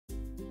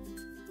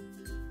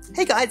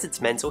Hey guys,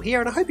 it's Mansell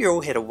here and I hope you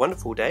all had a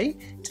wonderful day.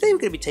 Today we're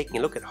going to be taking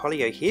a look at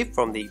Holly O'Hare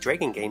from the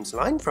Dragon Games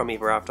line from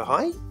Ever After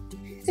High.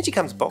 And she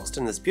comes boxed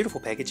in this beautiful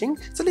packaging,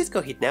 so let's go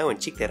ahead now and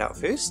check that out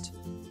first.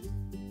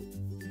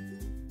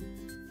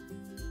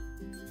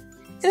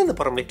 And in the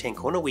bottom left hand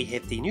corner we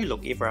have the new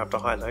look Ever After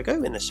High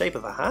logo in the shape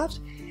of a heart,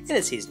 and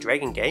it says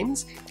Dragon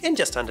Games, and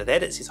just under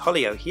that it says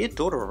Holly O'Hare,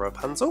 daughter of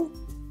Rapunzel.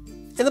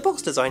 And the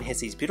box design has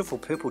these beautiful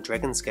purple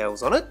dragon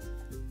scales on it.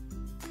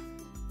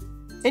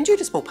 And due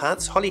to small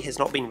parts, Holly has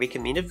not been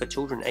recommended for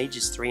children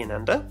ages 3 and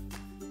under.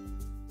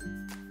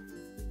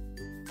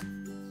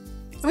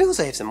 And we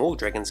also have some more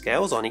dragon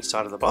scales on each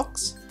side of the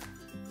box.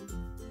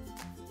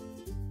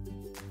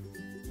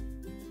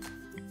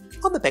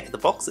 On the back of the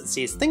box it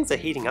says things are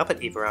heating up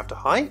at Ever After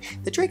High,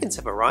 the dragons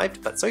have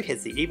arrived but so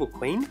has the evil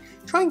queen.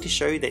 Trying to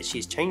show that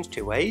she's changed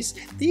her ways,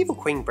 the evil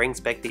queen brings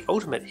back the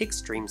ultimate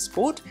extreme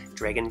sport,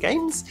 Dragon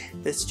Games.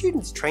 The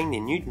students train their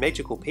new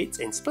magical pets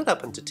and split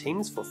up into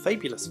teams for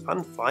fabulous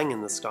fun flying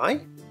in the sky.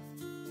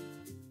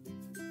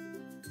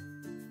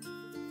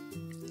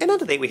 And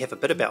under that we have a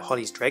bit about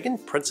Holly's dragon,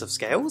 Prince of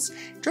Scales.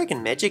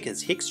 Dragon magic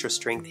is Hextra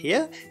strength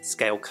hair,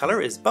 scale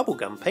colour is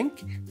bubblegum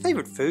pink,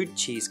 favourite food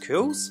cheese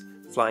curls,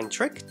 flying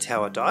trick,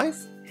 tower dive,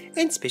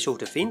 and special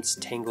defense,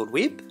 tangled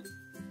web.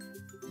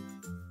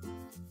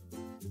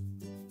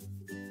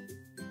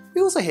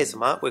 We also have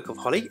some artwork of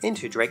Holly and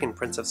her dragon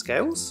Prince of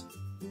Scales.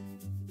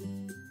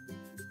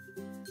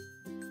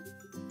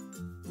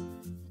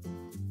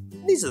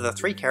 These are the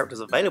 3 characters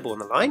available in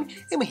the line,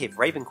 and we have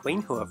Raven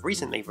Queen, who I've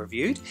recently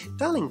reviewed,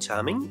 Darling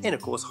Charming, and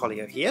of course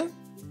Holly O'Hare.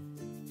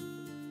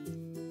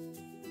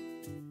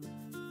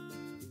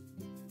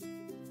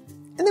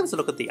 And that was a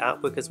look at the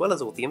artwork as well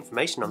as all the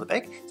information on the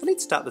back, so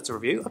let's start this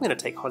review. I'm going to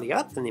take Holly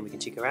out and then we can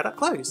check her out up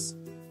close.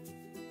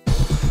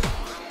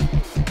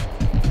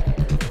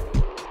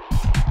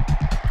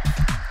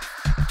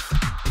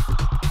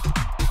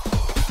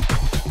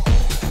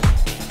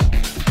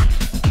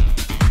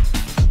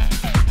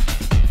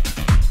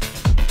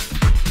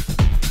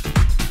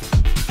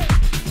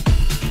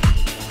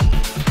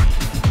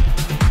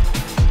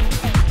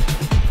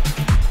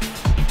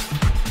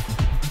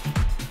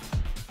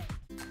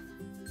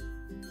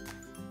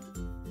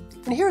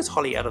 And here is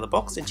Holly out of the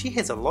box, and she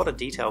has a lot of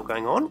detail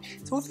going on.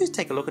 So we'll first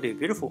take a look at her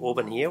beautiful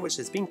auburn hair, which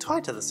has been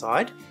tied to the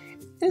side.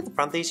 And at the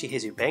front there she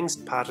has her bangs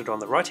parted on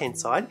the right hand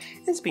side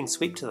and it's been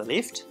swept to the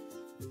left.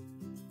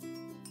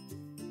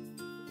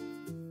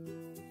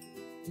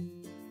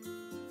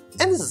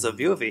 And this is a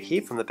view of her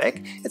hair from the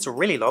back. It's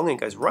really long and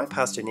goes right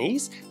past her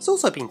knees. It's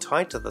also been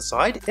tied to the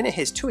side and it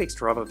has 2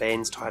 extra rubber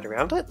bands tied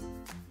around it.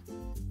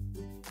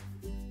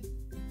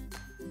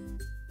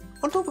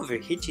 On top of her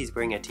head she's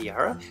wearing a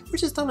tiara,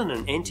 which is done in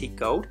an antique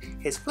gold,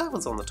 has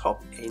flowers on the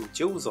top and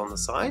jewels on the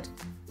side.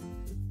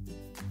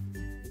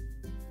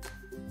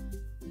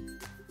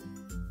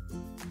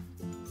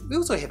 We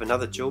also have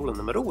another jewel in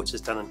the middle which is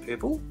done in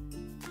purple.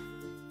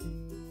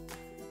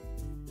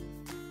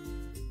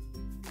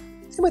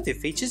 And with her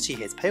features she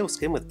has pale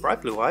skin with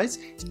bright blue eyes,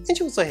 and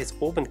she also has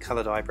auburn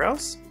coloured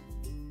eyebrows.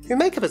 Her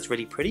makeup is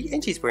really pretty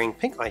and she's wearing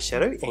pink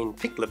eyeshadow and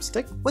pink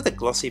lipstick with a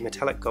glossy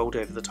metallic gold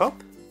over the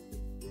top.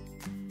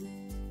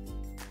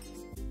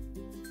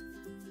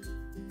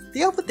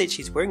 The outfit that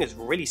she's wearing is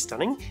really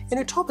stunning, and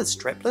her top is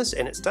strapless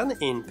and it's done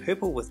in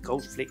purple with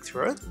gold fleck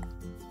through it.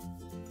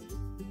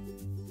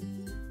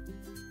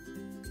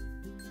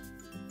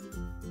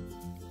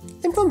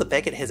 And from the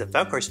back it has a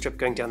velcro strip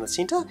going down the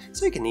centre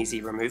so you can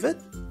easily remove it.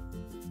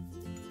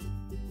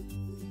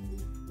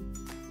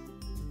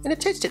 And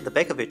attached at the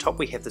back of her top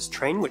we have this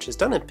train which is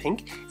done in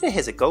pink and it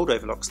has a gold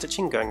overlock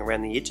stitching going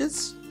around the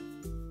edges.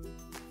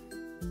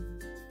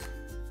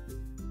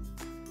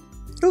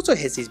 It also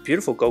has these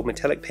beautiful gold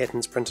metallic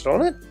patterns printed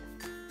on it.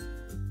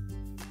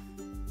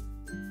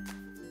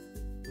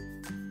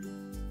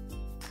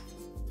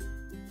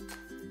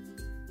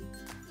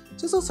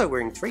 She's also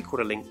wearing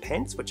 3/4 length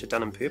pants which are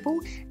done in purple,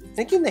 and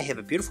again they have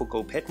a beautiful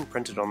gold pattern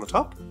printed on the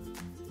top.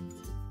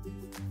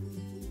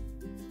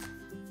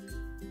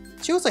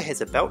 She also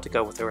has a belt to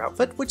go with her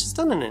outfit which is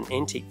done in an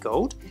antique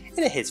gold, and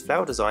it has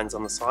flower designs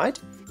on the side.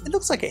 It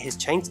looks like it has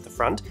chains at the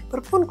front, but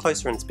upon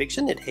closer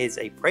inspection it has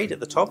a braid at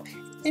the top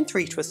and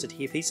 3 twisted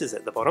hair pieces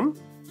at the bottom.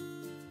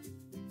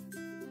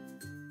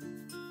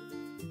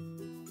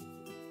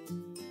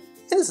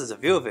 And this is a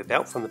view of her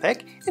belt from the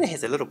back, and it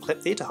has a little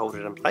clip there to hold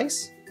it in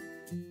place.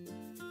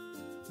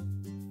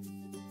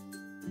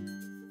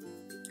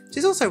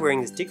 She's also wearing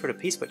this decorative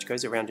piece which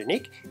goes around her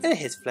neck, and it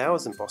has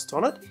flowers embossed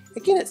on it.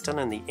 Again it's done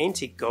in the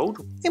antique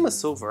gold and with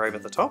silver over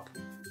the top.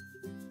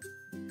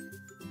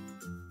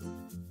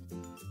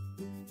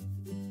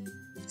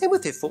 And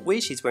with her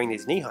footwear she's wearing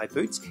these knee-high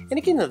boots, and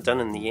again they're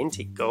done in the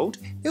antique gold.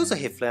 They also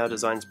have flower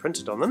designs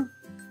printed on them.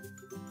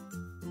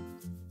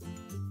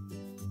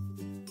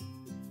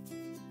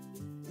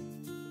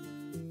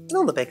 And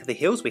on the back of the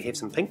heels we have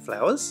some pink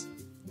flowers.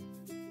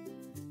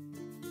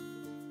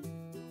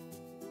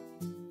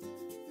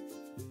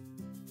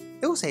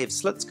 They also have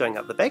slits going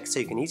up the back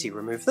so you can easily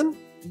remove them.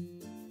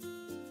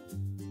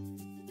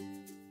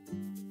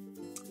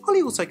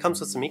 Holly also comes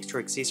with some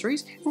extra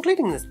accessories,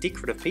 including this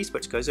decorative piece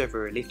which goes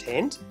over her left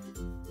hand,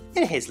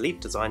 and it has leaf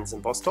designs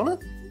embossed on it.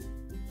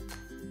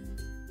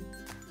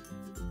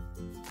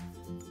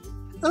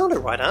 And on her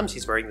right arm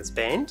she's wearing this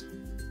band.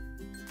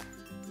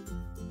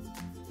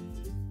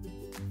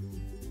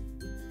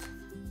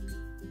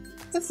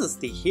 This is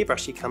the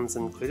hairbrush she comes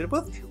included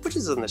with, which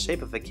is in the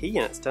shape of a key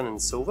and it's done in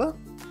silver.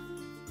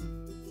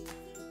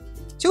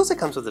 She also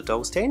comes with a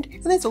doll stand,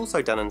 and that's also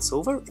done in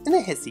silver, and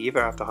it has the Ever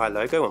After High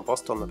logo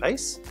embossed on the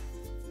base.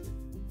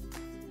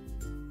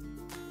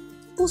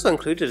 Also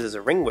included is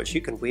a ring which you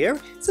can wear.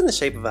 It's in the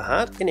shape of a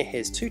heart and it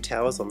has 2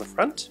 towers on the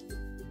front.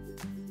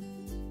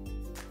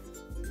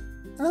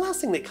 And the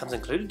last thing that comes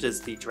included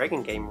is the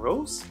dragon game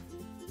rules.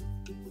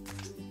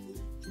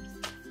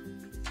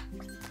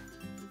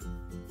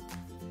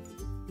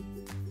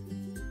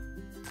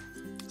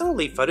 I'll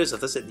leave photos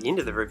of this at the end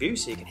of the review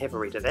so you can have a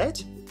read of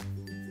that.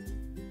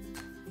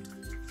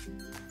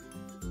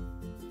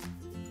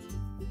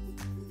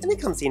 And that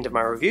comes the end of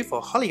my review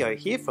for Holly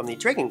O'Hare from the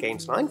Dragon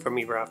Games line from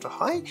Ever After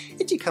High,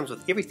 and she comes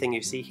with everything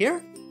you see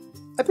here.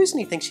 I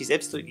personally think she's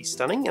absolutely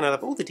stunning, and I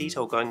love all the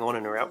detail going on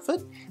in her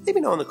outfit. Let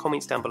me know in the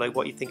comments down below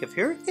what you think of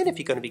her, and if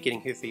you're going to be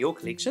getting her for your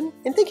collection.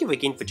 And thank you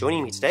again for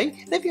joining me today,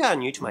 and if you are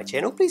new to my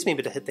channel, please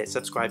remember to hit that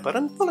subscribe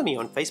button, follow me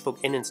on Facebook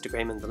and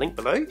Instagram in the link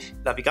below.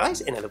 Love you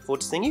guys, and I look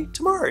forward to seeing you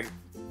tomorrow.